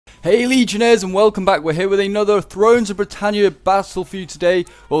Hey Legionnaires, and welcome back. We're here with another Thrones of Britannia battle for you today.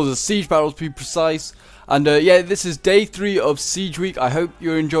 Well, there's a siege battle to be precise. And yeah, this is day 3 of Siege Week. I hope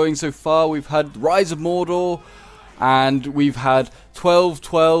you're enjoying so far. We've had Rise of Mordor, and we've had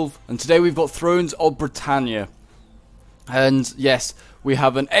 12-12, and today we've got Thrones of Britannia. And yes, we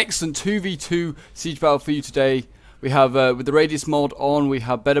have an excellent 2v2 siege battle for you today. We have, with the Radius mod on, we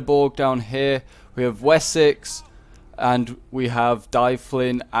have Bedeborg down here. We have Wessex. And we have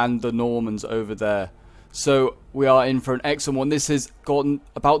Dyflin and the Normans over there. So we are in for an excellent one. This has gotten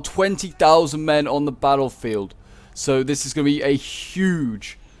about 20,000 men on the battlefield. So this is going to be a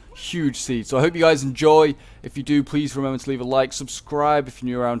huge, huge siege. So I hope you guys enjoy. If you do, please remember to leave a like, subscribe if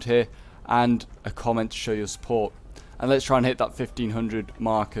you're new around here, and a comment to show your support. And let's try and hit that 1500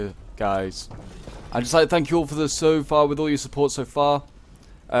 marker, guys. I'd just like to thank you all for this so far, with all your support so far.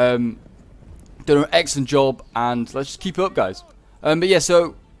 Done an excellent job, and let's just keep it up, guys. But yeah,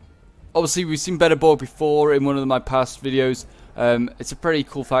 so obviously we've seen Bedeborg before in one of my past videos. It's a pretty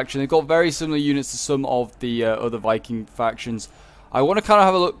cool faction. They've got very similar units to some of the other Viking factions. I want to kind of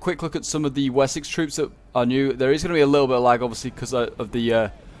have a quick look at some of the Wessex troops that are new. There is going to be a little bit of lag, obviously, because of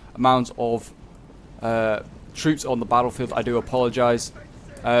the amount of troops on the battlefield. I do apologise.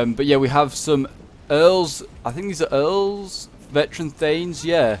 But yeah, we have some Earls. I think these are Earls, veteran Thanes.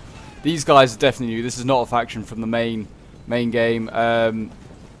 Yeah. These guys are definitely new. This is not a faction from the main game.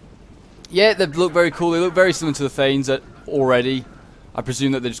 Yeah, they look very cool. They look very similar to the Thanes already. I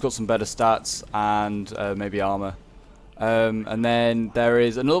presume that they just got some better stats and maybe armor. And then there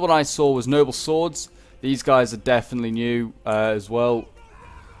is another one I saw was Noble Swords. These guys are definitely new as well.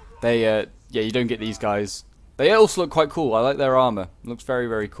 They yeah, you don't get these guys. They also look quite cool. I like their armor. It looks very,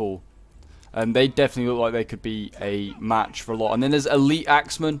 very cool. And they definitely look like they could be a match for a lot. And then there's Elite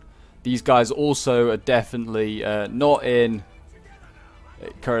Axemen. These guys also are definitely not in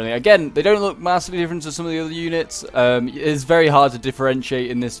currently. Again, they don't look massively different to some of the other units. It's very hard to differentiate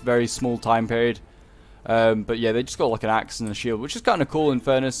in this very small time period. But yeah, they just got like an axe and a shield, which is kind of cool in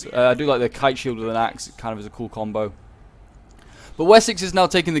fairness. I do like the kite shield with an axe. It kind of is a cool combo. But Wessex is now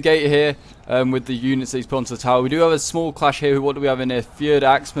taking the gate here with the units that he's put onto the tower. We do have a small clash here. What do we have in here? Fjord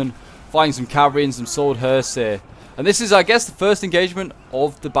Axemen fighting some cavalry and some sword hearse here. And this is, I guess, the first engagement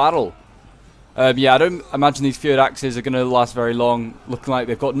of the battle. Yeah, I don't imagine these Fjord axes are going to last very long. Looking like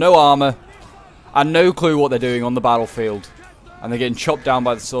they've got no armor and no clue what they're doing on the battlefield. And they're getting chopped down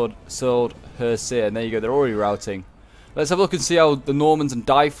by the sword hearse here. And there you go, they're already routing. Let's have a look and see how the Normans and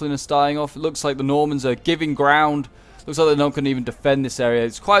Dyflin are starting off. It looks like the Normans are giving ground. Looks like they're not going to even defend this area.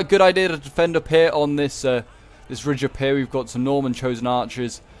 It's quite a good idea to defend up here on this this ridge up here. We've got some Norman chosen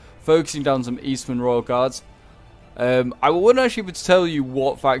archers focusing down some Eastman Royal Guards. I wouldn't actually be able to tell you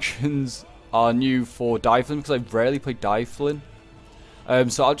what factions are new for Dyflin, because I've rarely played Dyflin.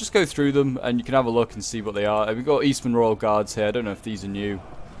 So I'll just go through them and you can have a look and see what they are. We've got Eastman Royal Guards here. I don't know if these are new.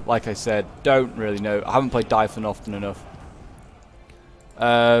 Like I said, don't really know. I haven't played Dyflin often enough.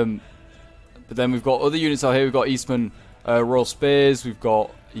 But then we've got other units out here. We've got Eastman Royal Spears. We've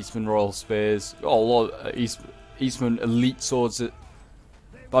got Eastman Royal Spears. We've got a lot of Eastman Elite Swords.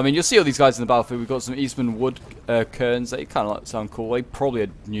 But I mean, you'll see all these guys in the battlefield. We've got some Eastman Wood Kerns. They kind of sound cool. They probably are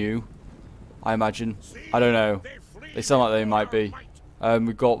new, I imagine. I don't know. They sound like they might be.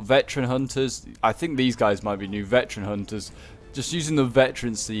 We've got Veteran Hunters. I think these guys might be new. Veteran Hunters. Just using the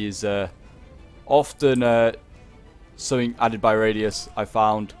veterancy is often something added by Radius, I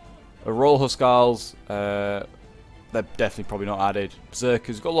found. Royal Huskarls. They're definitely probably not added.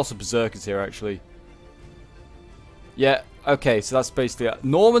 Berserkers. We've got lots of Berserkers here, actually. Yeah. Okay, so that's basically it.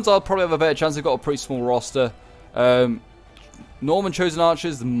 Normans, I'll probably have a better chance. They've got a pretty small roster. Norman Chosen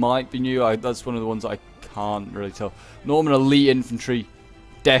Archers might be new. That's one of the ones I can't really tell. Norman Elite Infantry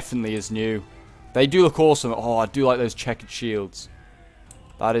definitely is new. They do look awesome. Oh, I do like those checkered shields.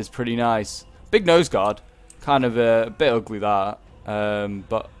 That is pretty nice. Big nose guard. Kind of a bit ugly, that.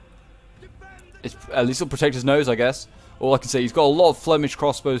 But it's, at least it'll protect his nose, I guess. All I can say, he's got a lot of Flemish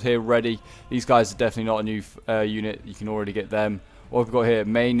crossbows here ready. These guys are definitely not a new unit. You can already get them. What we've got here,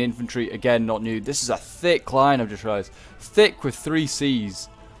 main infantry, again, not new. This is a thick line, I've just realized. Thick with 3 Cs.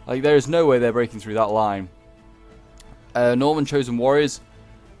 Like, there is no way they're breaking through that line. Norman Chosen Warriors.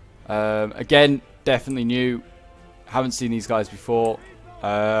 Again, definitely new. Haven't seen these guys before.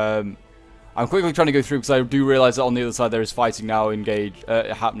 I'm quickly trying to go through because I do realize that on the other side there is fighting now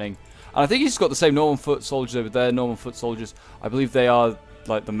happening. And I think he's got the same Norman foot soldiers over there. Norman foot soldiers. I believe they are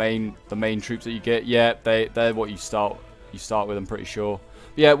like the main troops that you get. Yeah, they're what you start with. I'm pretty sure.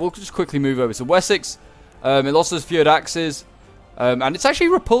 But yeah, we'll just quickly move over. So Wessex, it lost those Fjord axes, and it's actually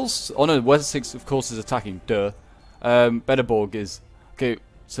repulsed. Oh no, Wessex of course is attacking. Duh. Bedeborg is okay.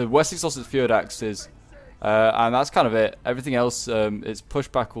 So Wessex lost its Fjord Axes, and that's kind of it. Everything else, it's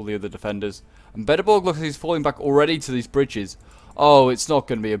pushed back all the other defenders. And Bederborg looks like he's falling back already to these bridges. Oh, it's not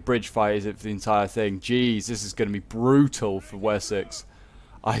going to be a bridge fight, is it, for the entire thing? Jeez, this is going to be brutal for Wessex.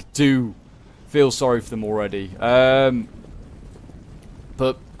 I do feel sorry for them already.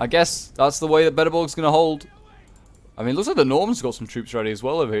 But I guess that's the way that Bederborg's going to hold. I mean, it looks like the Normans got some troops ready as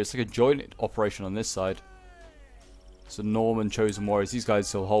well over here. It's like a joint operation on this side. So Norman Chosen Warriors, these guys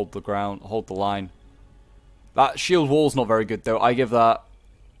still hold the ground, hold the line. That shield wall's not very good though. I give that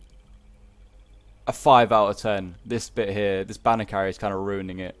a 5 out of 10. This bit here, this banner carrier is kind of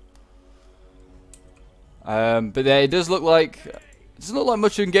ruining it. But yeah, it doesn't look like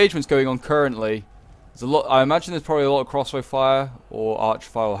much engagement's going on currently. There's a lot. I imagine there's probably a lot of crossbow fire or archer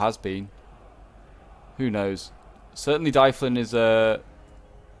fire, or has been. Who knows? Certainly, Dyflin is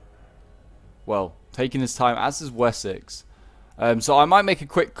well, taking his time, as is Wessex. So I might make a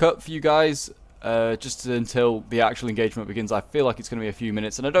quick cut for you guys, just until the actual engagement begins. I feel like it's going to be a few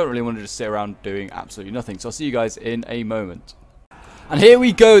minutes, and I don't really want to just sit around doing absolutely nothing. So I'll see you guys in a moment. And here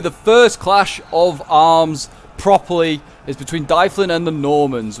we go, the first clash of arms properly is between Dyflin and the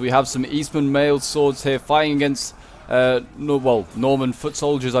Normans. We have some Eastman mailed swords here fighting against, Norman foot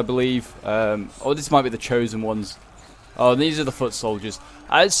soldiers, I believe. Oh, this might be the chosen ones. Oh, these are the foot soldiers.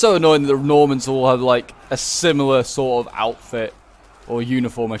 And it's so annoying that the Normans all have like a similar sort of outfit, or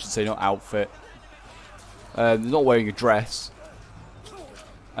uniform, I should say, not outfit. They're not wearing a dress.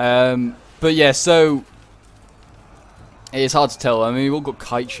 But yeah, so it's hard to tell. I mean, we've all got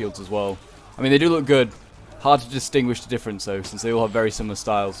kite shields as well. I mean, they do look good. Hard to distinguish the difference though, since they all have very similar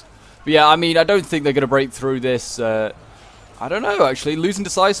styles. But yeah, I mean, I don't think they're going to break through this. I don't know, actually. Losing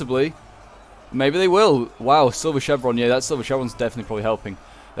decisively. Maybe they will. Wow, Silver Chevron. Yeah, that Silver Chevron's definitely probably helping.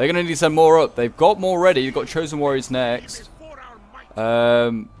 They're going to need to send more up. They've got more ready. They've got Chosen Warriors next.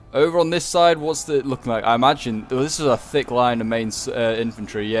 Over on this side, what's it looking like? I imagine, well, this is a thick line of main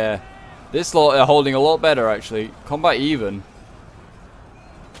infantry, yeah. This lot are holding a lot better, actually. Combat even.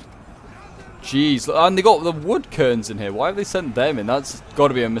 Jeez, and they got the wood kerns in here. Why have they sent them in? That's got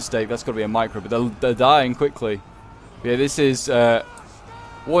to be a mistake. That's got to be a micro, but they're dying quickly. Yeah, this is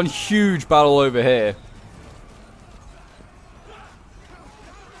one huge battle over here.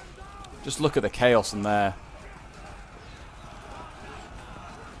 Just look at the chaos in there.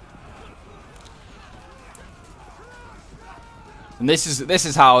 And this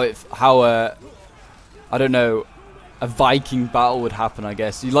is how I don't know, a Viking battle would happen, I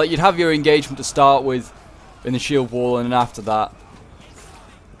guess. You'd have your engagement to start with in the shield wall, and then after that,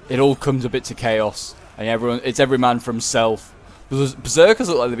 it all comes a bit to chaos, and it's every man for himself. Berserkers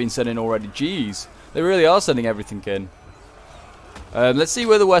look like they've been sent in already. Jeez, they really are sending everything in. Let's see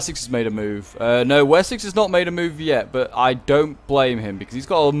whether Wessex has made a move. No, Wessex has not made a move yet, but I don't blame him because he's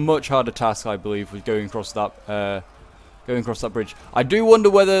got a much harder task, I believe, with going across that. Going across that bridge. I do wonder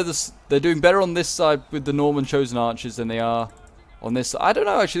whether they're doing better on this side with the Norman chosen archers than they are on this side. I don't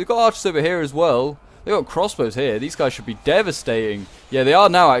know, actually. They've got archers over here as well. They've got crossbows here. These guys should be devastating. Yeah, they are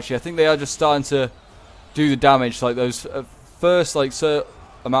now, actually. I think they are just starting to do the damage. Like, those first, like, certain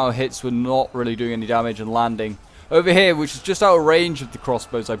amount of hits were not really doing any damage and landing. Over here, which is just out of range of the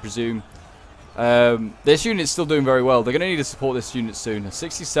crossbows, I presume. This unit's still doing very well. They're going to need to support this unit soon.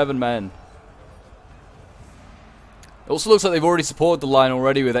 67 men. It also looks like they've already supported the line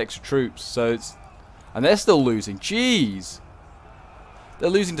already with extra troops, so and they're still losing. Jeez,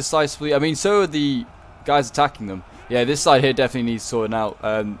 they're losing decisively. I mean, so are the guys attacking them. Yeah, this side here definitely needs sorting out.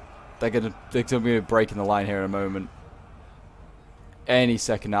 They're gonna be breaking the line here in a moment, any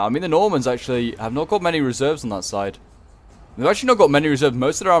second now. I mean, the Normans actually have not got many reserves on that side. They've actually not got many reserves.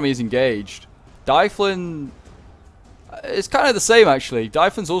 Most of their army is engaged. Dyflin, it's kind of the same, actually.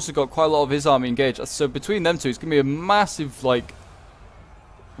 Dyflin's also got quite a lot of his army engaged. So between them two, it's going to be a massive, like,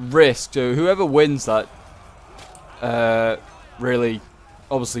 risk to whoever wins that. Really,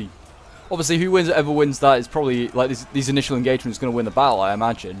 obviously whoever wins that is probably, like, these initial engagements going to win the battle, I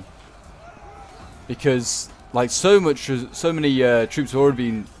imagine. Because, like, so many troops have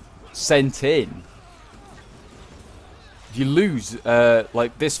already been sent in. If you lose,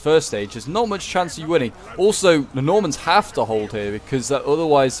 like this first stage, there's not much chance of you winning. Also, the Normans have to hold here because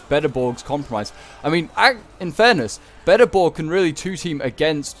otherwise Bederborg's compromised. I mean, in fairness, Bederborg can really two-team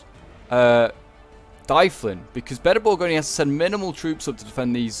against Dyflin because Bederborg only has to send minimal troops up to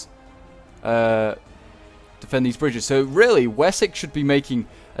defend these bridges. So really, Wessex should be making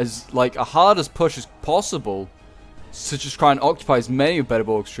as like a hard as push as possible to just try and occupy as many of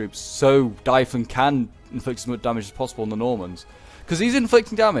Bederborg's troops, so Dyflin can inflict as much damage as possible on the Normans. Because he's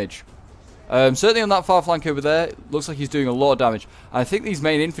inflicting damage. Certainly on that far flank over there, looks like he's doing a lot of damage. I think these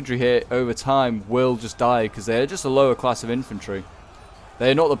main infantry here over time will just die because they're just a lower class of infantry.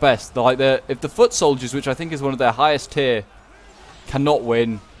 They're not the best. They're like if the foot soldiers, which I think is one of their highest tier, cannot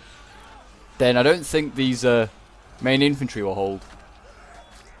win, then I don't think these main infantry will hold.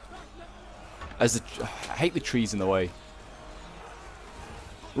 I hate the trees in the way.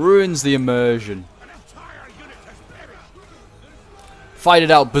 Ruins the immersion. Fight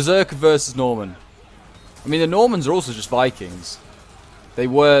it out. Berserker versus Norman. I mean, the Normans are also just Vikings.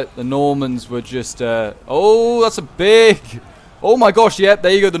 The Normans were just, oh, that's a big... Oh my gosh, yep,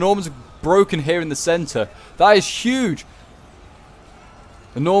 there you go. The Normans are broken here in the center. That is huge.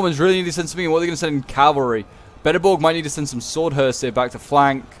 The Normans really need to send something in. What are they going to send in? Cavalry. Betterborg might need to send some sword here back to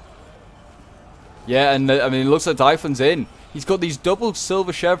flank. Yeah, and I mean, it looks like Dyflin's in. He's got these double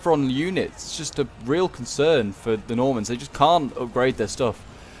silver chevron units. It's just a real concern for the Normans. They just can't upgrade their stuff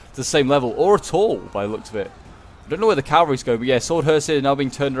to the same level, or at all, by the looks of it. I don't know where the cavalry's going, but yeah, sword here now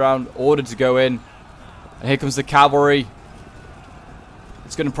being turned around, ordered to go in. And here comes the cavalry.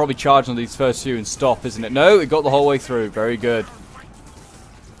 It's going to probably charge on these first few and stop, isn't it? No, it got the whole way through. Very good.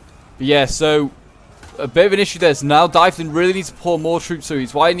 But yeah, so a bit of an issue there. So now Dyflin really needs to pour more troops through.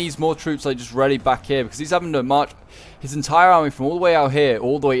 It's why he needs more troops like just ready back here, because he's having to march his entire army from all the way out here,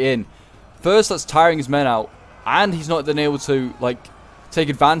 all the way in. First, that's tiring his men out, and he's not been able to like take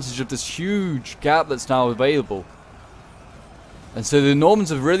advantage of this huge gap that's now available. And so the Normans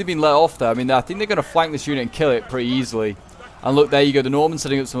have really been let off there. I mean, I think they're going to flank this unit and kill it pretty easily. And look, there you go. The Normans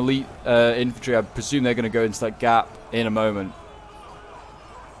setting up some elite infantry. I presume they're going to go into that gap in a moment.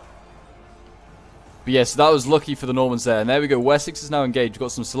 But yes, that was lucky for the Normans there. And there we go. Wessex is now engaged. We've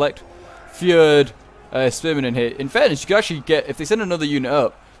got some select Fjord spearmen in here. In fairness, you could actually get, if they send another unit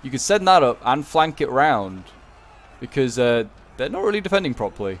up, you could send that up and flank it round. Because they're not really defending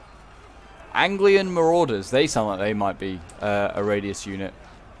properly. Anglian Marauders. They sound like they might be a radius unit.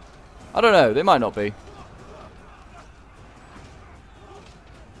 I don't know. They might not be.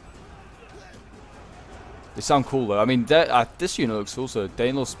 They sound cool though. I mean, this unit looks also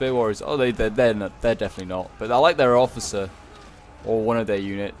Danelaw Spear Warriors. Oh, they're definitely not. But I like their officer or one of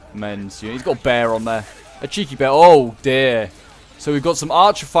their men's unit. He's got a bear on there, a cheeky bear. Oh dear. So we've got some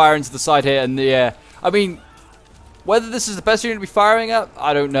archer fire into the side here, and yeah, I mean, whether this is the best unit to be firing at,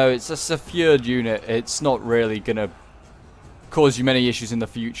 I don't know. It's just a Fjord unit. It's not really gonna cause you many issues in the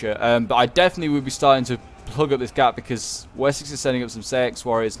future. But I definitely would be starting to plug up this gap because Wessex is setting up some Sax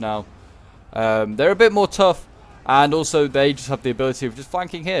warriors now. They're a bit more tough, and also they just have the ability of just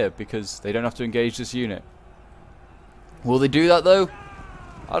flanking here because they don't have to engage this unit. Will they do that though?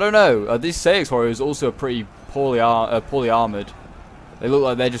 I don't know. These Sax warriors also are pretty poorly armored. They look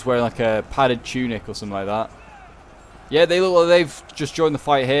like they're just wearing like a padded tunic or something like that. Yeah, they look like they've just joined the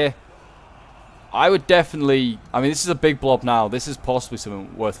fight here. I would definitely... I mean, this is a big blob now. This is possibly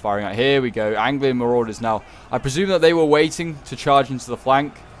something worth firing at. Here we go. Anglian Marauders now. I presume that they were waiting to charge into the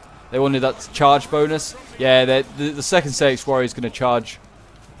flank. They wanted that charge bonus. Yeah, the second Sax warrior is going to charge,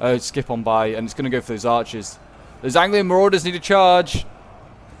 skip on by, and it's going to go for those archers. Those Anglian Marauders need to charge.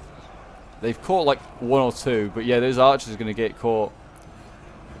 They've caught like one or two, but yeah, those archers are going to get caught.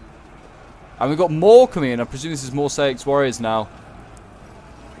 And we've got more coming in. I presume this is more Sax warriors now.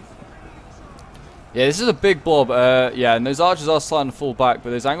 Yeah, this is a big blob. Yeah, and those archers are starting to fall back,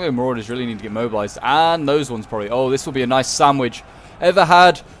 but those Anglian Marauders really need to get mobilized. And those ones probably. Oh, this will be a nice sandwich. Ever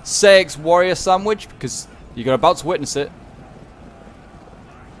had Sax warrior sandwich? Because you're about to witness it.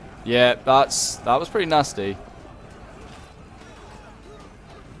 Yeah, that was pretty nasty.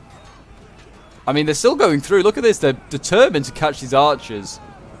 I mean, they're still going through. Look at this. They're determined to catch these archers.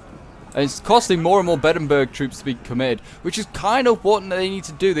 And it's costing more and more Beddenberg troops to be committed, which is kind of what they need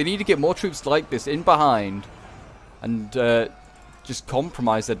to do. They need to get more troops like this in behind and just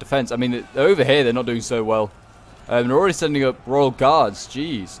compromise their defense. I mean, over here, they're not doing so well. They're already sending up Royal Guards.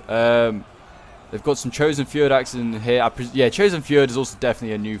 Jeez. They've got some Chosen Fjord axes in here. Yeah, Chosen Fjord is also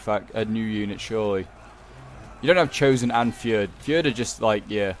definitely a new unit, surely. You don't have Chosen and Fjord. Fjord are just like,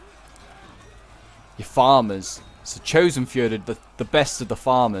 yeah, your farmers. So Chosen Fjord are the best of the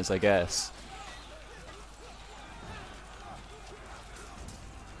farmers, I guess.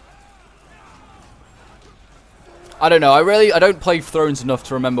 I don't know. I don't play Thrones enough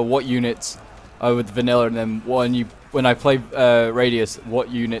to remember what units with vanilla, and then when I play Radius,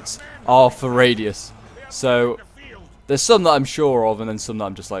 what units are for Radius. So there's some that I'm sure of, and then some that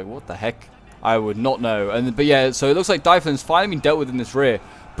I'm just like, what the heck? I would not know. But yeah, so it looks like Dyflin's finally been dealt with in this rear,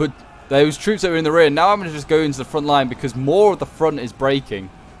 but those troops that were in the rear, now I'm going to just go into the front line because more of the front is breaking.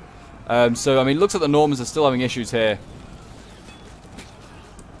 So I mean, it looks like the Normans are still having issues here.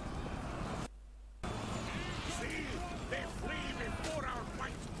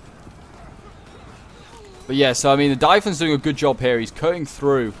 But yeah, so I mean, the Dyflin's doing a good job here. He's cutting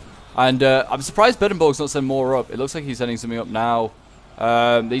through. And I'm surprised Bedenborg's not sending more up. It looks like he's sending something up now.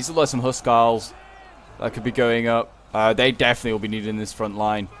 These look like some Huskarls that could be going up. They definitely will be needed in this front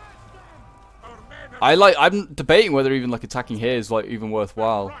line. I'm debating whether even like attacking here is like even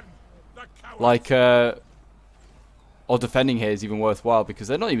worthwhile. Like, or defending here is even worthwhile because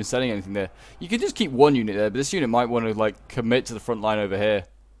they're not even sending anything there. You could just keep one unit there, but this unit might want to like commit to the front line over here.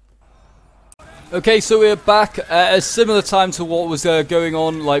 Okay, so we're back at a similar time to what was going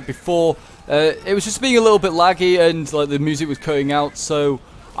on like before. It was just being a little bit laggy and like the music was cutting out, so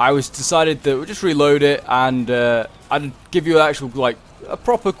I decided that we'll just reload it and I'd give you an actual like a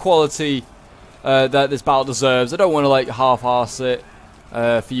proper quality that this battle deserves. I don't want to like half-arse it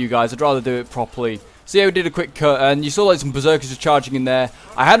for you guys. I'd rather do it properly. So yeah, we did a quick cut and you saw like some berserkers just charging in there.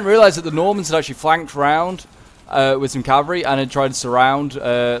 I hadn't realised that the Normans had actually flanked round with some cavalry and had tried to surround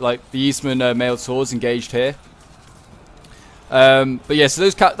like the Eastman mailed swords engaged here. But yeah, so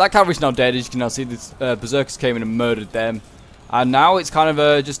that cavalry's now dead. As you can now see, the berserkers came in and murdered them. And now it's kind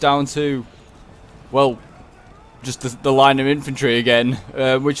of just down to, well, just the line of infantry again,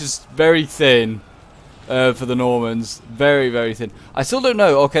 which is very thin for the Normans. Very, very thin. I still don't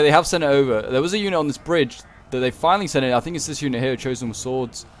know. Okay, they have sent it over. There was a unit on this bridge that they finally sent in. I think it's this unit here, chosen with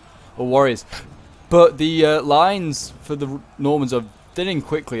swords or warriors. But the lines for the Normans are thinning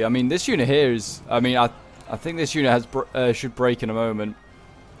quickly. I mean, this unit here is, I mean, I think this unit has should break in a moment.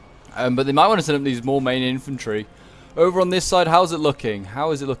 But they might want to send up these more main infantry. Over on this side, how's it looking?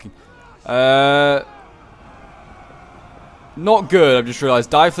 How is it looking? Not good, I've just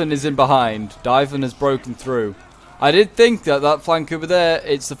realised. Dyflin is in behind. Dyflin has broken through. I did think that that flank over there,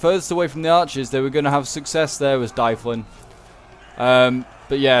 it's the furthest away from the archers. They were going to have success there was Dyflin.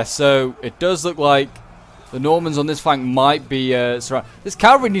 But yeah, so it does look like the Normans on this flank might be surrounded. This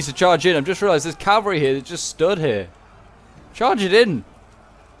cavalry needs to charge in. I've just realised there's cavalry here that just stood here. Charge it in.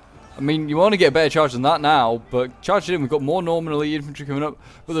 I mean, you want to get a better charge than that now, but charge it in. We've got more Norman elite infantry coming up.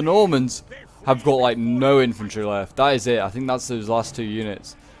 But the Normans have got like no infantry left. That is it. I think that's those last two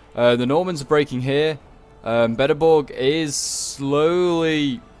units. The Normans are breaking here. Bedenborg is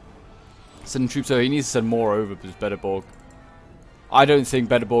slowly sending troops over. He needs to send more over because Bedenborg. I don't think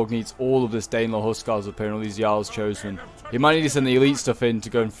Bedenborg needs all of this Danelaw Huskars up here and all these Jarls chosen. He might need to send the elite stuff in to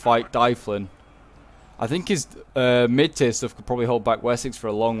go and fight Dyflin. I think his mid-tier stuff could probably hold back Wessex for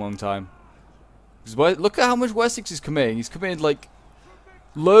a long, long time. Look at how much Wessex is committing. He's committed like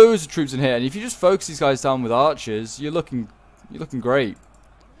loads of troops in here, and if you just focus these guys down with archers, you're looking great.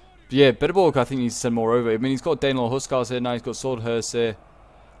 But yeah, Bedenborg I think needs to send more over. I mean, he's got Danelaw Huskars here now. He's got Swordhurst here,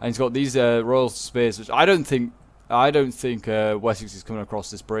 and he's got these Royal Spears, which I don't think Wessex is coming across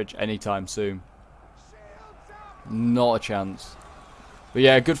this bridge anytime soon. Not a chance. But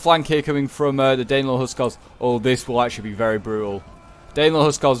yeah, good flank here coming from the Danelaw Huskars. Oh, this will actually be very brutal. Danelaw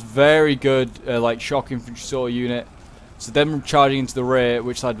Huskars, very good, like shock infantry sort of unit. So them charging into the rear,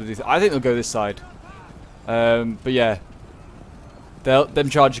 which side would they? I think they'll go this side. But yeah, them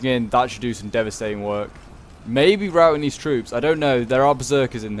charging in, that should do some devastating work. Maybe routing these troops. I don't know. There are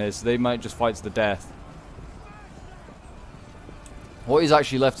berserkers in here, so they might just fight to the death. What is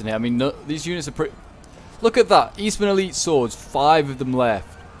actually left in here? I mean, no, these units are pretty... Look at that. Eastman Elite Swords. 5 of them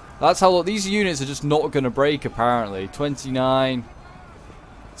left. That's how... These units are just not going to break, apparently. 29...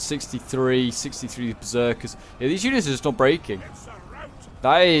 63... 63 Berserkers. Yeah, these units are just not breaking.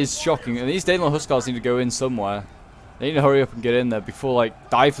 That is shocking. And these Danelaw Huskars need to go in somewhere. They need to hurry up and get in there before, like,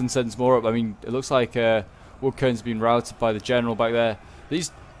 Dyflin sends more up. I mean, it looks like Woodcone's been routed by the general back there.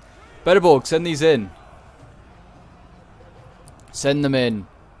 These... Bedenborg, send these in. Send them in.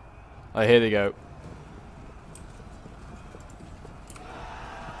 Oh, here they go.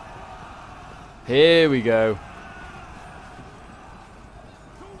 Here we go.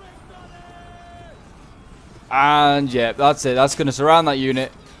 And yeah, that's it. That's going to surround that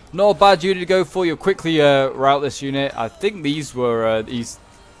unit. Not a bad unit to go for. You'll quickly route this unit. I think these were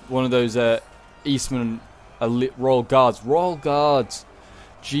one of those Eastman Royal Guards. Royal Guards.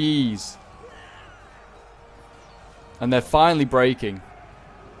 Jeez. And they're finally breaking.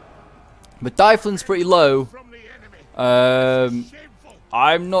 But Dyflin's pretty low.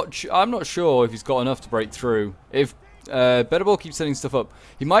 I'm not sure if he's got enough to break through. If Bedenborg keeps sending stuff up,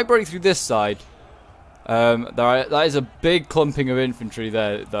 he might break through this side. That is a big clumping of infantry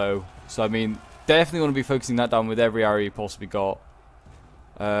there, though. So I mean, definitely want to be focusing that down with every area you possibly got.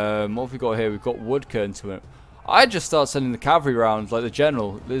 What have we got here? We've got Woodcone to it. I'd just start sending the cavalry round, like the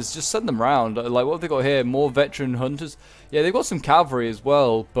general. Just send them round. Like, what have they got here? More veteran hunters? Yeah, they've got some cavalry as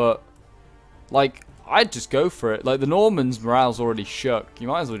well, but, like, I'd just go for it. Like, the Normans' morale's already shook. You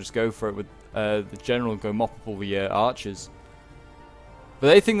might as well just go for it with the general go mop up all the archers. But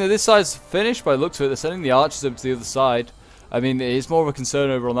they think that this side's finished by the looks of it. They're sending the archers over to the other side. I mean, it's more of a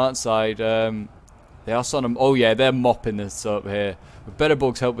concern over on that side. They are starting to, oh yeah, they're mopping this up here. With Better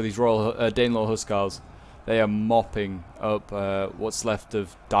help with these Royal Danelaw Huskarls, they are mopping up what's left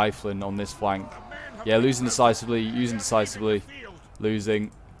of Dyflin on this flank. Yeah, losing decisively, using decisively,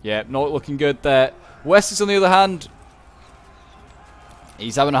 losing. Yeah, not looking good there. Wessex, on the other hand,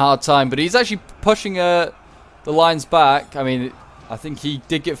 he's having a hard time, but he's actually pushing the lines back. I mean, I think he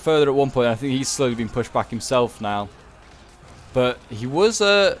did get further at one point. I think he's slowly been pushed back himself now. But he was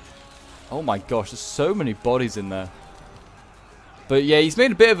oh my gosh, there's so many bodies in there. But yeah, he's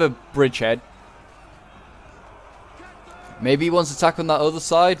made a bit of a bridgehead. Maybe he wants to attack on that other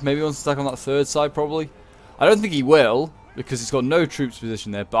side. Maybe he wants to attack on that third side, probably. I don't think he will, because he's got no troops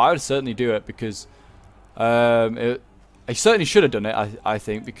positioned there. But I would certainly do it, because he certainly should have done it, I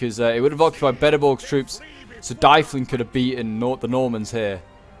think, because it would have occupied Bedeborg's troops, so Dyflin could have beaten the Normans here.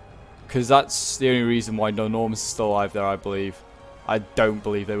 Because that's the only reason why no Normans are still alive there, I believe. I don't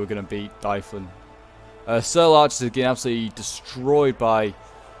believe they were going to beat Dyflin. Searle archers are getting absolutely destroyed by,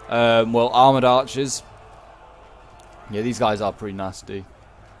 well, armoured archers. Yeah, these guys are pretty nasty.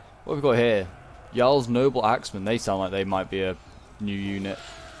 What have we got here? Jarl's Noble Axemen. They sound like they might be a new unit.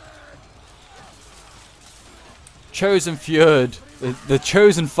 Chosen Fjord. The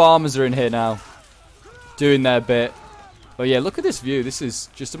chosen farmers are in here now, doing their bit. But yeah, look at this view. This is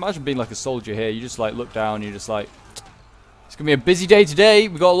just, imagine being like a soldier here. You just like look down. You're just like, it's gonna be a busy day today.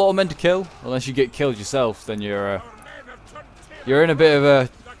 We got a lot of men to kill. Unless you get killed yourself, then you're in a bit of a,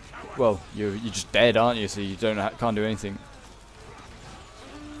 well, you're just dead, aren't you? So you can't do anything.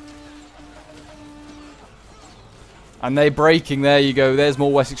 And they're breaking. There you go. There's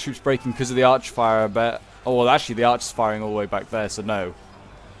more Wessex troops breaking because of the arch fire. I bet. Oh well, actually the archer's firing all the way back there. So no,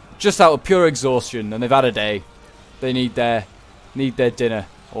 just out of pure exhaustion, and they've had a day. They need their dinner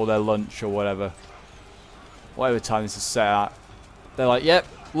or their lunch or whatever time this is set at. They're like, yep,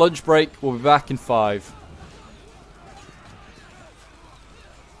 lunch break. We'll be back in 5.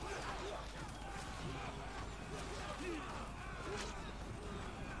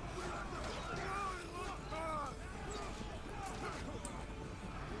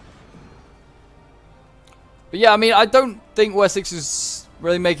 But yeah, I mean, I don't think Wessex is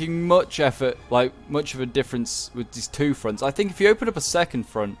really making much effort, like much of a difference with these two fronts. I think if you open up a second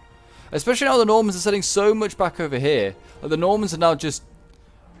front, especially now the Normans are setting so much back over here, like the Normans are now just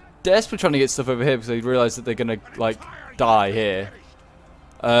desperately trying to get stuff over here because they realise that they're gonna like die here.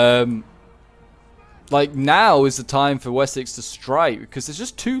 Like now is the time for Wessex to strike because there's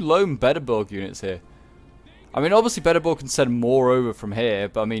just 2 lone Bedeborg units here. I mean, obviously Bedeborg can send more over from here,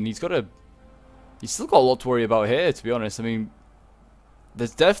 but I mean he's still got a lot to worry about here, to be honest. I mean,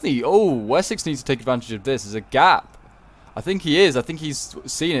 there's definitely... Oh, Wessex needs to take advantage of this. There's a gap. I think he is. I think he's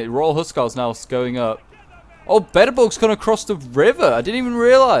seen it. Royal Huskarl's now going up. Oh, Bedeborg's gone across the river. I didn't even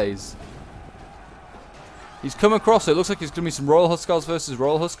realise. He's come across it. It looks like there's going to be some Royal Huskarls versus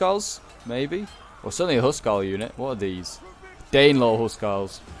Royal Huskarls. Maybe. Or certainly a Huskarl unit. What are these? Danelaw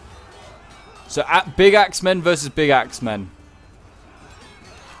Huskarls. So, Big Axemen versus Big Axemen.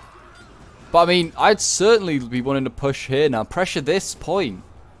 But I mean, I'd certainly be wanting to push here now. Pressure this point.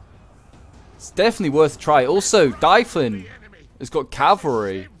 It's definitely worth a try. Also, Dyflin has got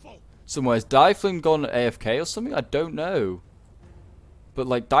cavalry somewhere. Has Dyflin gone AFK or something? I don't know. But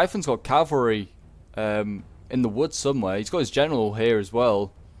like, Dyflin's got cavalry in the woods somewhere. He's got his general here as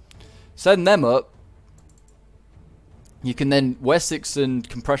well. Send them up. You can then Wessex and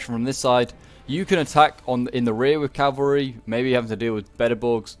compression from this side. You can attack in the rear with cavalry. Maybe having to deal with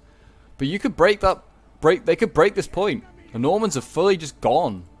Bedeborgs. But you could break that. They could break this point. The Normans are fully just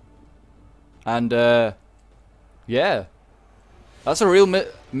gone. And yeah, that's a real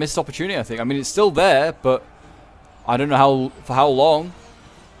missed opportunity, I think. I mean, it's still there, but I don't know for how long.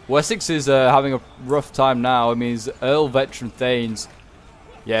 Wessex is having a rough time now. I mean, his Earl veteran Thanes.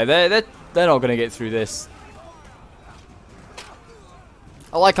 Yeah, they're not going to get through this.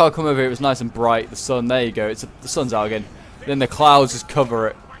 I like how I come over here. It was nice and bright. The sun. There you go. The sun's out again. Then the clouds just cover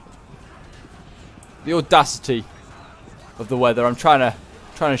it. The audacity of the weather. I'm trying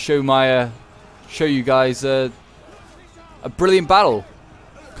to show you guys a brilliant battle.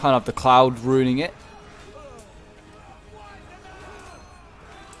 Kind of the cloud ruining it.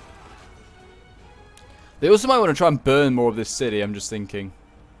 They also might want to try and burn more of this city. I'm just thinking.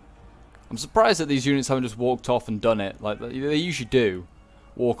 I'm surprised that these units haven't just walked off and done it like they usually do.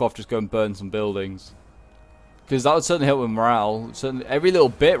 Walk off, just go and burn some buildings. Because that would certainly help with morale. Certainly, every little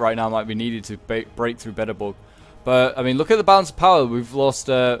bit right now might be needed to break through Bedeborg. But, I mean, look at the balance of power. We've lost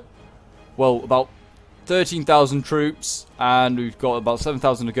well, about 13,000 troops, and we've got about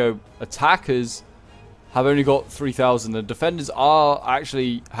 7,000 to go. Attackers have only got 3,000. The defenders are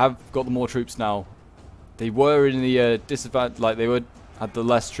actually have got the more troops now. They were in the disadvantage, like they had the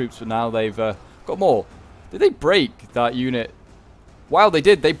less troops, but now they've got more. Did they break that unit? Wow, they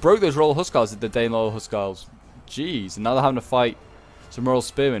did. They broke those Royal Huscarls, the Danelaw Huscarls. Jeez, and now they're having to fight some Royal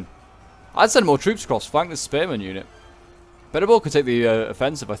Spearmen. I'd send more troops across, flank this Spearman unit. Bederborg could take the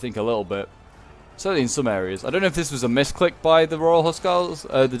offensive, I think, a little bit. Certainly in some areas. I don't know if this was a misclick by the Royal Huscarls,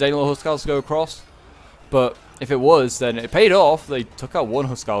 the Danelaw Huscarls to go across. But if it was, then it paid off. They took out one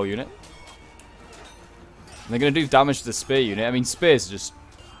Huscarl unit. And they're going to do damage to the Spear unit. I mean, Spears are just...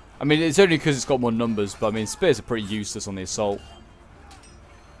 I mean, it's only because it's got more numbers, but I mean, Spears are pretty useless on the assault.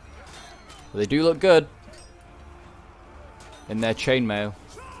 But they do look good in their chainmail.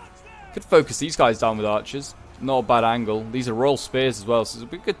 Could focus these guys down with archers. Not a bad angle. These are Royal Spears as well, so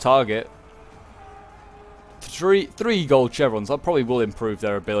it's a good target. Three gold chevrons. That probably will improve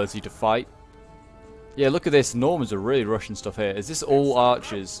their ability to fight. Yeah, look at this. Normans are really rushing stuff here. Is this all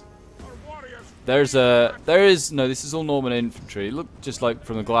archers? No, this is all Norman infantry. It looked just like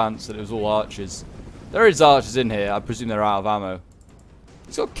from a glance that it was all archers. There is archers in here. I presume they're out of ammo.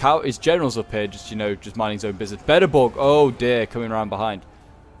 He's got his generals up here, just, you know, just minding his own business. Bederborg, oh dear, coming around behind.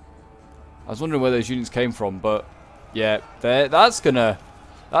 I was wondering where those units came from, but yeah, that's gonna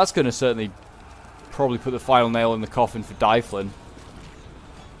certainly probably put the final nail in the coffin for Dyflin.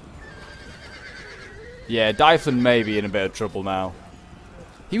 Yeah, Dyflin may be in a bit of trouble now.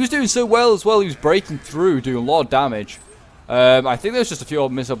 He was doing so well as well. He was breaking through, doing a lot of damage. I think there was just a few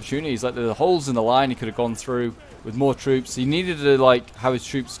missed opportunities, like the holes in the line he could have gone through with more troops. He needed to like have his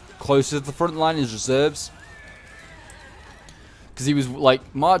troops closer to the front line, his reserves, because he was like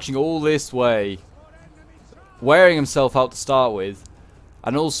marching all this way, wearing himself out to start with,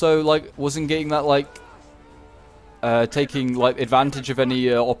 and also like wasn't getting that like taking like advantage of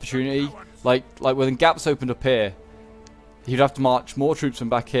any opportunity. Like when gaps opened up here, he'd have to march more troops from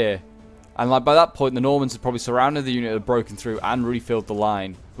back here. And like by that point, the Normans had probably surrounded the unit that had broken through and refilled the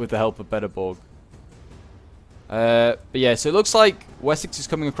line with the help of Bederborg. But yeah, so it looks like Wessex is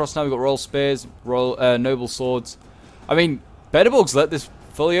coming across now. We've got Royal Spears, Royal Noble Swords. I mean, Bederborg's let this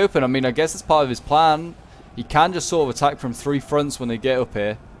fully open. I mean, I guess it's part of his plan. He can just sort of attack from three fronts when they get up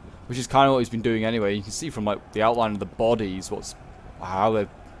here, which is kind of what he's been doing anyway. You can see from like the outline of the bodies how they've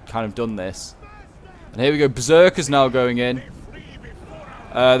kind of done this. And here we go, Berserkers now going in.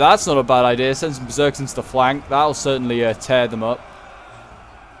 That's not a bad idea. Send some Berserkers into the flank. That'll certainly tear them up.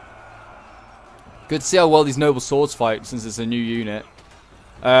 Good to see how well these Noble Swords fight since it's a new unit.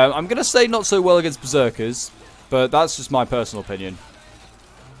 I'm going to say not so well against Berserkers, but that's just my personal opinion.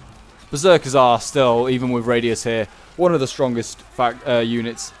 Berserkers are still, even with Radius here, one of the strongest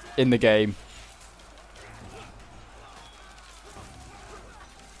units in the game.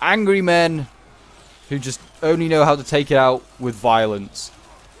 Angry men who just only know how to take it out with violence.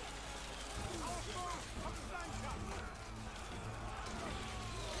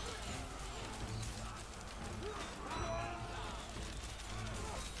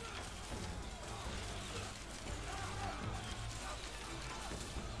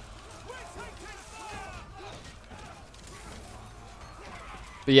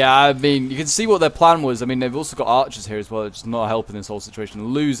 But yeah, I mean, you can see what their plan was. I mean, they've also got archers here as well. It's just not helping this whole situation.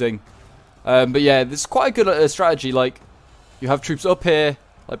 Losing. But yeah, this is quite a good strategy. Like, you have troops up here,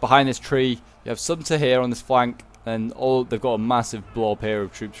 like behind this tree. You have some to here on this flank. And they've got a massive blob here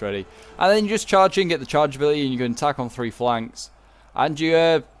of troops ready. And then you just charge in, get the charge ability, and you can attack on three flanks. And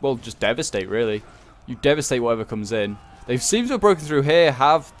you, well, just devastate, really. You devastate whatever comes in. They seem to have broken through here,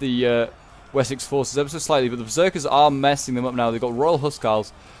 have the Wessex forces ever so slightly, but the Berserkers are messing them up now. They've got Royal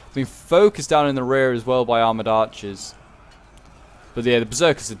Huscarls being focused down in the rear as well by armoured archers. But yeah, the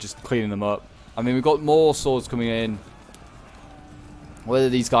Berserkers are just cleaning them up. I mean, we've got more swords coming in. Whether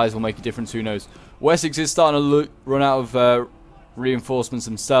these guys will make a difference, who knows. Wessex is starting to run out of reinforcements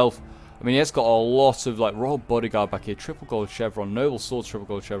himself. I mean, he has got a lot of like Royal Bodyguard back here, triple gold chevron, Noble Swords, triple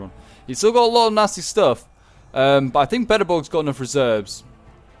gold chevron. He's still got a lot of nasty stuff, but I think Bederborg's got enough reserves.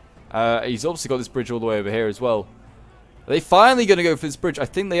 He's obviously got this bridge all the way over here as well. Are they finally going to go for this bridge? I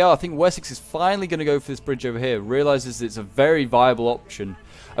think they are. I think Wessex is finally going to go for this bridge over here. Realizes it's a very viable option.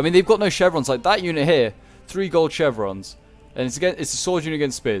 I mean, they've got no chevrons. Like that unit here, 3 gold chevrons. And it's a sword unit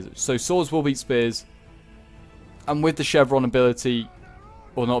against spears. So swords will beat spears. And with the chevron ability,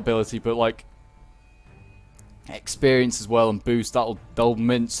 or not ability, but like experience as well and boost, they'll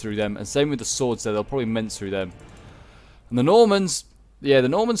mince through them. And same with the swords there, they'll probably mince through them. And the Normans, yeah, the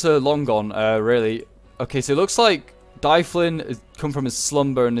Normans are long gone, really. Okay, so it looks like Dyflin has come from his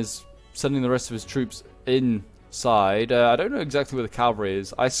slumber and is sending the rest of his troops inside. I don't know exactly where the cavalry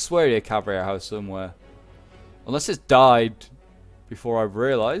is. I swear he had cavalry at house somewhere. Unless it's died before I've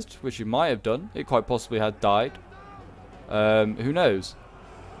realised, which it might have done. It quite possibly had died. Who knows?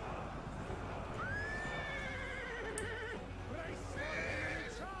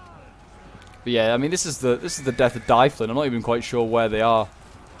 But yeah, I mean, this is the death of Dyflin. I'm not even quite sure where they are,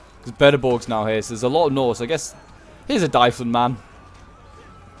 because Bederborg's now here. So there's a lot of Norse. I guess here's a Dyflin man.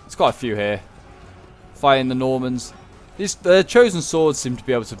 There's quite a few here fighting the Normans. The chosen swords seem to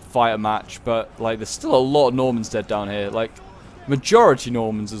be able to fight a match, but like there's still a lot of Normans dead down here. Like majority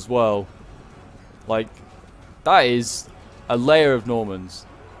Normans as well. Like that is a layer of Normans.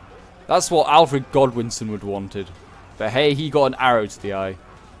 That's what Alfred Godwinson would have wanted. But hey, he got an arrow to the eye.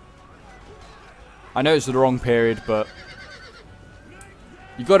 I know it's the wrong period, but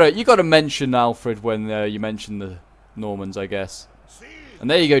you gotta mention Alfred when you mention the Normans, I guess. And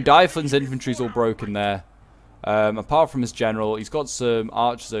there you go, Dyflin's infantry's all broken there. Apart from his general, he's got some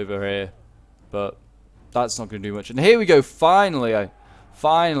archers over here, but that's not going to do much. And here we go, finally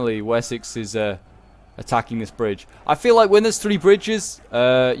Wessex is attacking this bridge. I feel like when there's 3 bridges,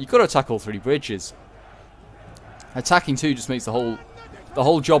 you've got to attack all 3 bridges. Attacking 2 just makes the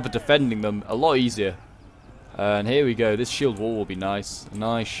whole job of defending them a lot easier. And here we go, this shield wall will be nice. A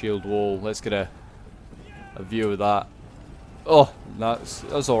nice shield wall. Let's get a view of that. Oh,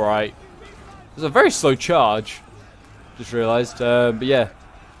 that's alright. It's a very slow charge. Just realised. But yeah.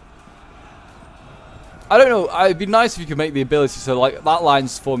 I don't know. It'd be nice if you could make the ability so like that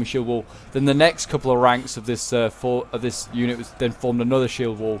line's forming shield wall. Then the next couple of ranks of this unit was then formed another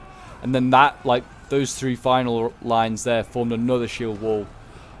shield wall, and then that like those 3 final lines there formed another shield wall.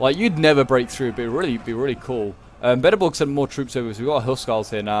 Like you'd never break through, but it'd be really cool. Bederborg sent more troops over, so we've got Huskarls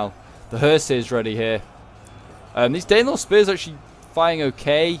here now. The hearse is ready here. These Danelaw spears are actually firing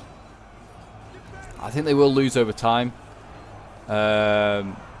okay. I think they will lose over time.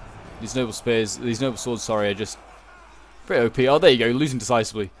 These noble spears, these noble swords, sorry, are just pretty OP. Oh, there you go, losing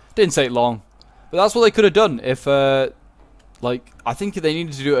decisively. Didn't take long, but that's what they could have done if, like, I think they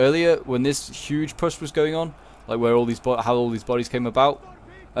needed to do it earlier when this huge push was going on, like where all these how all these bodies came about.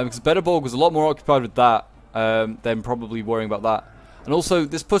 Because Bederborg was a lot more occupied with that than probably worrying about that. And also,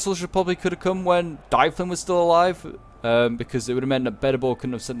 this push probably could have come when Dyflin was still alive, because it would have meant that Bederborg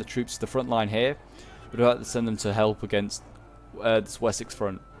couldn't have sent the troops to the front line here. Would have had to send them to help against this Wessex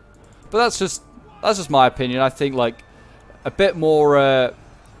front. But that's just my opinion. I think like a bit more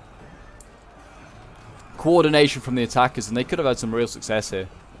coordination from the attackers, and they could have had some real success here.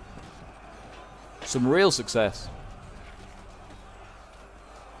 Some real success.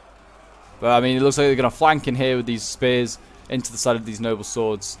 But I mean, it looks like they're going to flank in here with these spears into the side of these noble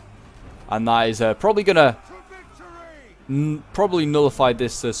swords, and that is probably going to nullify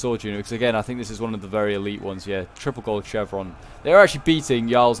this sword unit, because again I think this is one of the very elite ones. Yeah, triple gold chevron. They're actually beating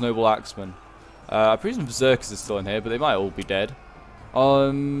Jarl's noble axemen. I presume berserkers are still in here, but they might all be dead.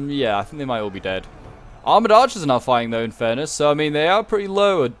 Yeah, I think they might all be dead. Armored archers are now fighting though, in fairness, so I mean they are pretty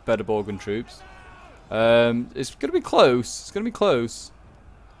low at Bederborgan troops. It's gonna be close. It's gonna be close.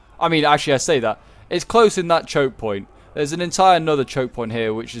 I mean, actually I say that it's close in that choke point. There's an entire another choke point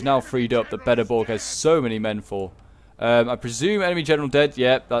here which is now freed up that Bederborg has so many men for. I presume enemy general dead.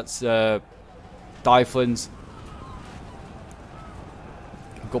 Yep, that's Dyflin's.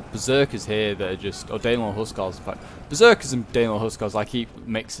 I've got berserkers here that are just, or Danelaw Huskarls in fact. Berserkers and Danelaw Huskarls I keep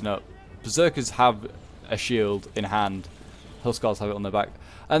mixing up. Berserkers have a shield in hand. Huskarls have it on their back.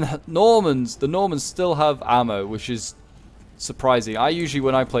 And the Normans still have ammo, which is surprising. I usually,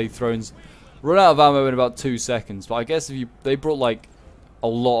 when I play Thrones, run out of ammo in about 2 seconds. But I guess if they brought like a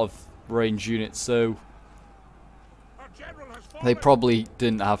lot of range units, so they probably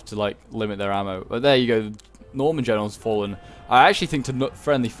didn't have to like limit their ammo. But there you go, the Norman general's fallen. I actually think to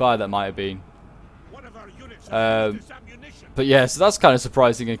friendly fire that might have been. But yeah, so that's kind of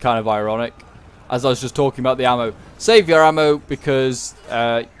surprising and kind of ironic. As I was just talking about the ammo, save your ammo because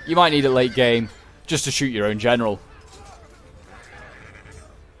you might need it late game just to shoot your own general.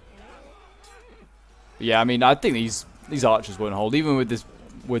 But yeah, I mean, I think these archers won't hold, even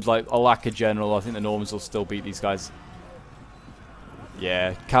with like a lack of general. I think the Normans will still beat these guys.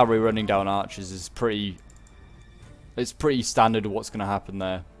 Yeah, cavalry running down archers is pretty. It's pretty standard of what's going to happen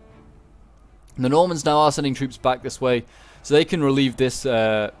there. And the Normans now are sending troops back this way, so they can relieve this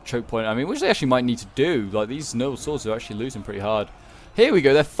choke point. I mean, which they actually might need to do. Like these noble swords are actually losing pretty hard. Here we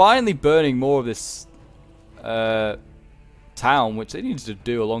go. They're finally burning more of this town, which they needed to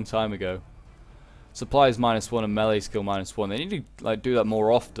do a long time ago. Supplies -1 and melee skill -1. They need to like do that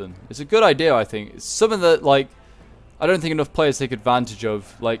more often. It's a good idea, I think. It's something that like I don't think enough players take advantage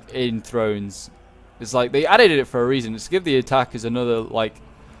of, like, in Thrones. It's like, they added it for a reason. It's to give the attackers another, like,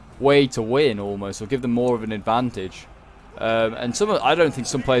 way to win, almost, or give them more of an advantage. And I don't think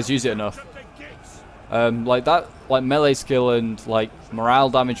some players use it enough. Like that, like melee skill and like morale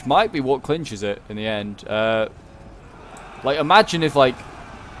damage might be what clinches it in the end. Like imagine if like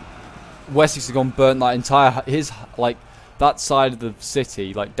Wessex had gone burnt that entire like that side of the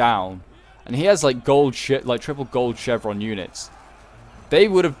city like down, and he has like like triple gold chevron units. They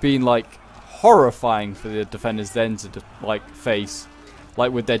would have been like horrifying for the defenders then to like face,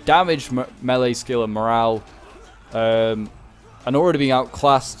 like with their damage, melee skill, and morale, and already being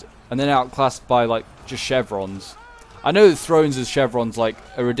outclassed, and then outclassed by like just chevrons. I know that Thrones as chevrons like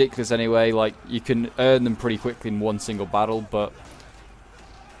are ridiculous anyway. Like you can earn them pretty quickly in one single battle, but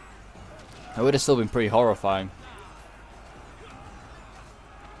it would have still been pretty horrifying.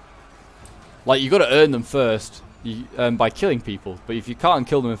 Like you got to earn them first by killing people, but if you can't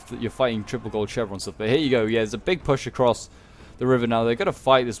kill them if you're fighting triple gold chevron stuff. But here you go. Yeah, there's a big push across the river now. They're gonna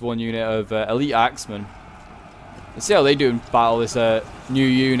fight this one unit of elite axemen. Let's see how they do in battle. This new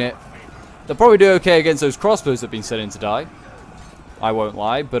unit. They'll probably do okay against those crossbows that have been sent in to die. I won't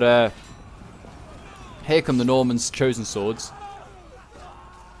lie, but here come the Normans' chosen swords.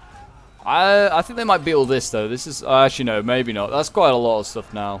 I think they might beat all this though. This is actually no, maybe not. That's quite a lot of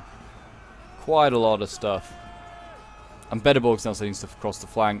stuff now. Quite a lot of stuff. And Bedeborg's now sending stuff across the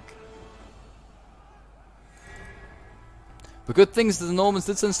flank. But good things that the Normans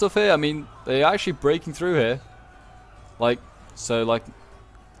did send stuff here. I mean, they're actually breaking through here. Like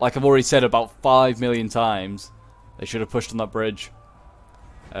I've already said about 5 million times, they should have pushed on that bridge.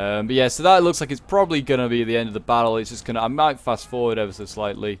 But yeah, so that looks like it's probably going to be the end of the battle. It's just going to, I might fast forward ever so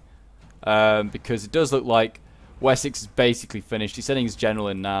slightly. Because it does look like Wessex is basically finished. He's sending his general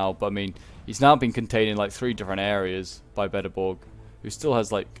in now, but I mean, he's now been contained in like 3 different areas by Bedeborg, who still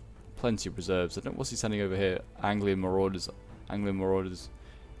has like plenty of reserves. I don't know, what's he sending over here? Anglian Marauders.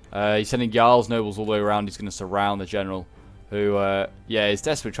 He's sending Jarl's nobles all the way around. He's going to surround the general, who, yeah, is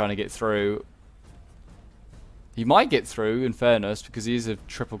desperately trying to get through. He might get through, in fairness, because he is a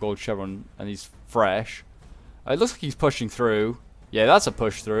triple gold chevron and he's fresh. It looks like he's pushing through. Yeah, that's a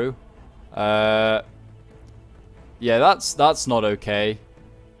push through. Yeah, that's not okay.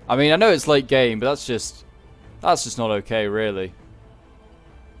 I mean, I know it's late game, but that's just not okay, really.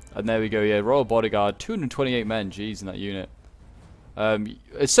 And there we go. Yeah, Royal Bodyguard, 228 men. Jeez, in that unit.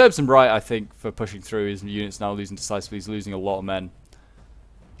 It serves him right, I think, for pushing through. His unit's now losing decisively. He's losing a lot of men.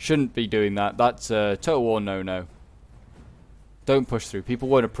 Shouldn't be doing that. That's a total war no-no. Don't push through. People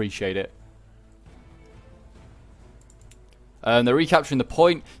won't appreciate it. They're recapturing the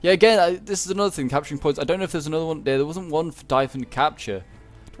point. Yeah, again, this is another thing. Capturing points. I don't know if there's another one. There wasn't one for Dyfin to capture.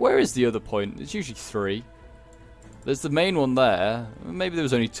 Where is the other point? It's usually 3. There's the main one there. Maybe there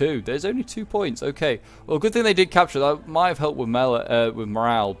was only 2. There's only 2 points. Okay. Well, good thing they did capture. That might have helped with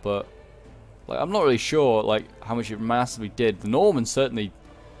morale, but like I'm not really sure like how much it massively did. The Normans certainly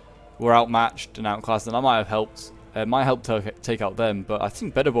were outmatched and outclassed, and that might have helped. Might help to take out them, but I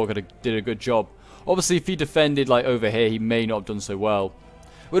think Bedeborg did a good job. Obviously, if he defended like over here, he may not have done so well.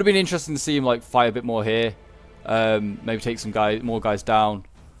 It would have been interesting to see him like fight a bit more here. Maybe take some more guys down.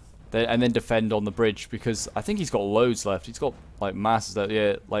 And then defend on the bridge, because I think he's got loads left. He's got like masses that,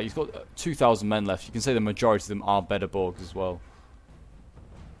 yeah, like he's got 2,000 men left. You can say the majority of them are Bedeborgs as well.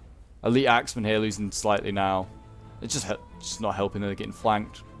 Elite Axemen here losing slightly now. It's just not helping. They're getting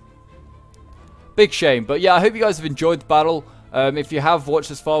flanked. Big shame, but yeah, I hope you guys have enjoyed the battle. If you have watched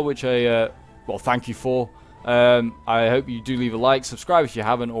this far, which I well, thank you for. I hope you do leave a like, subscribe if you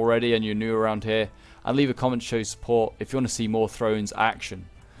haven't already and you're new around here, and leave a comment to show support if you want to see more Thrones action.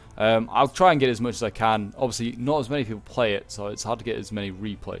 I'll try and get as much as I can. Obviously, not as many people play it, so it's hard to get as many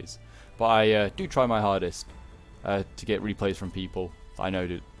replays. But I do try my hardest to get replays from people that I know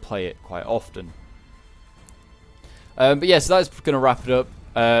to play it quite often. But yeah, so that's going to wrap it up.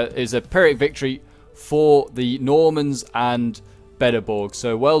 It's a Pyrrhic victory for the Normans and Bedeborg.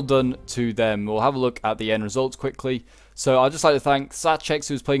 So well done to them. We'll have a look at the end results quickly. So I'd just like to thank Satchex,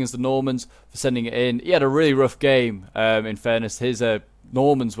 who was playing as the Normans, for sending it in. He had a really rough game, in fairness. His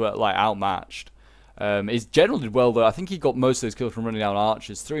Normans were like outmatched. His general did well though. I think he got most of those kills from running down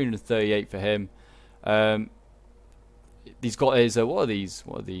archers. 338 for him. He's got his what are these?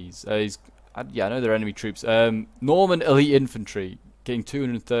 Yeah, I know they're enemy troops. Norman elite infantry getting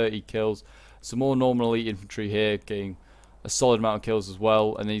 230 kills. Some more Norman elite infantry here getting a solid amount of kills as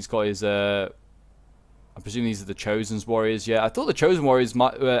well. And then he's got his I presume these are the Chosen's warriors. Yeah, I thought the Chosen warriors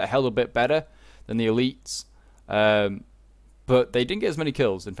might held a bit better than the elites. But they didn't get as many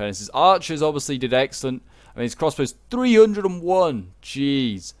kills, in fairness. His archers obviously did excellent. I mean, his crossbow's 301.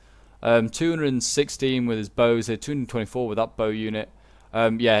 Jeez. 216 with his bows here, 224 with that bow unit.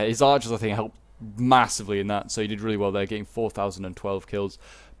 Yeah, his archers I think helped massively in that, so he did really well there, getting 4,012 kills.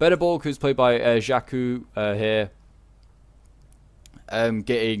 Bedaborg, who's played by Jakku here,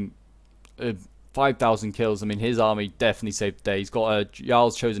 getting 5,000 kills. I mean, his army definitely saved the day. He's got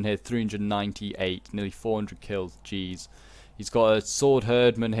Jarl's Chosen here, 398, nearly 400 kills. Jeez. He's got a Sword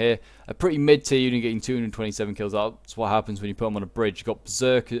Herdman here, a pretty mid-tier unit getting 227 kills. That's what happens when you put him on a bridge. You've got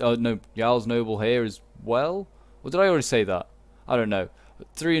Berserker, oh no, Jarl's Noble here as well. Or did I already say that? I don't know.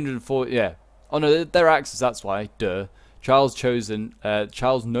 340, yeah. Oh no, they're axes, that's why. Duh. Charles Chosen,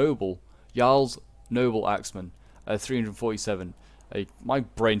 Charles Noble, Jarl's Noble Axeman, 347. My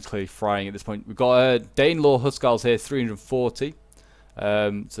brain's clearly frying at this point. We've got Danelaw Huskarls here, 340.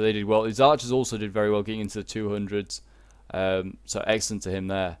 So they did well. His archers also did very well, getting into the 200s. So excellent to him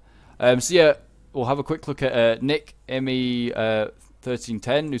there. So yeah, we'll have a quick look at Nick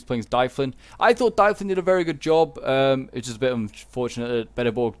ME1310, who's playing as Dyflin. I thought Dyflin did a very good job. It's just a bit unfortunate that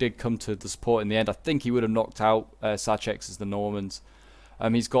Bedaborg did come to the support in the end. I think he would have knocked out Sachex as the Normans.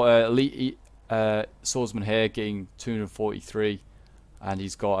 He's got elite swordsman here, getting 243. And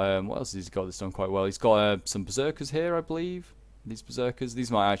he's got, what else has he got that's done quite well? He's got some Berserkers here, I believe. These Berserkers. These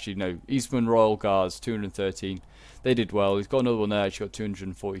might actually, no. Eastman Royal Guards, 213. They did well. He's got another one there, actually got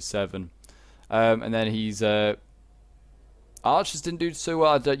 247. And then he's, archers didn't do so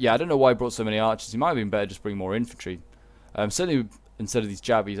well. I don't know why he brought so many archers. He might have been better just bring more infantry. Certainly, instead of these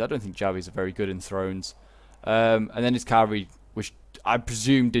Jabbies, I don't think Jabbies are very good in thrones. And then his cavalry, which I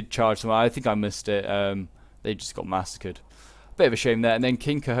presume did charge somewhere. I think I missed it. They just got massacred. Bit of a shame there. And then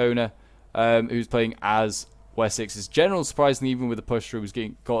King Kahona, who's playing as Wessex. His general, surprisingly, even with the push through, was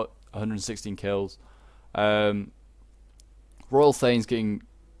got 116 kills. Royal Thane's getting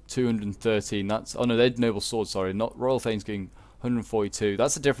 213. That's, oh no, they're Noble Swords, sorry. Not Royal Thane's getting 142.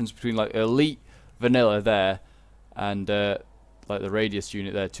 That's the difference between like elite vanilla there and like the Radius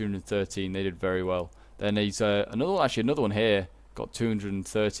unit there, 213. They did very well. Then he's another one here, got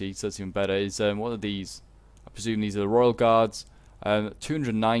 230, so that's even better. Is what are these? I presume these are the Royal Guards.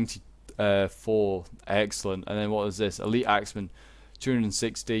 294, excellent. And then what is this? Elite Axeman,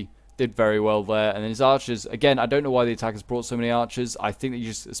 260, did very well there. And then his archers, again, I don't know why the attackers brought so many archers. I think that you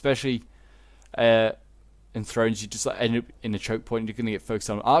just, especially in thrones, you just like end up in a choke point. You're going to get focused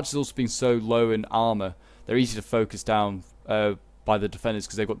on archers. Also being so low in armor, they're easy to focus down by the defenders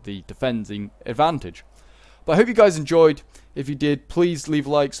because they've got the defending advantage. But I hope you guys enjoyed. If you did, please leave a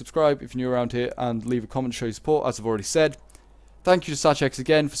like, subscribe if you're new around here, and leave a comment to show your support, as I've already said. Thank you to Sachex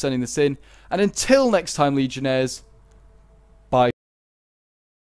again for sending this in. And until next time, Legionnaires,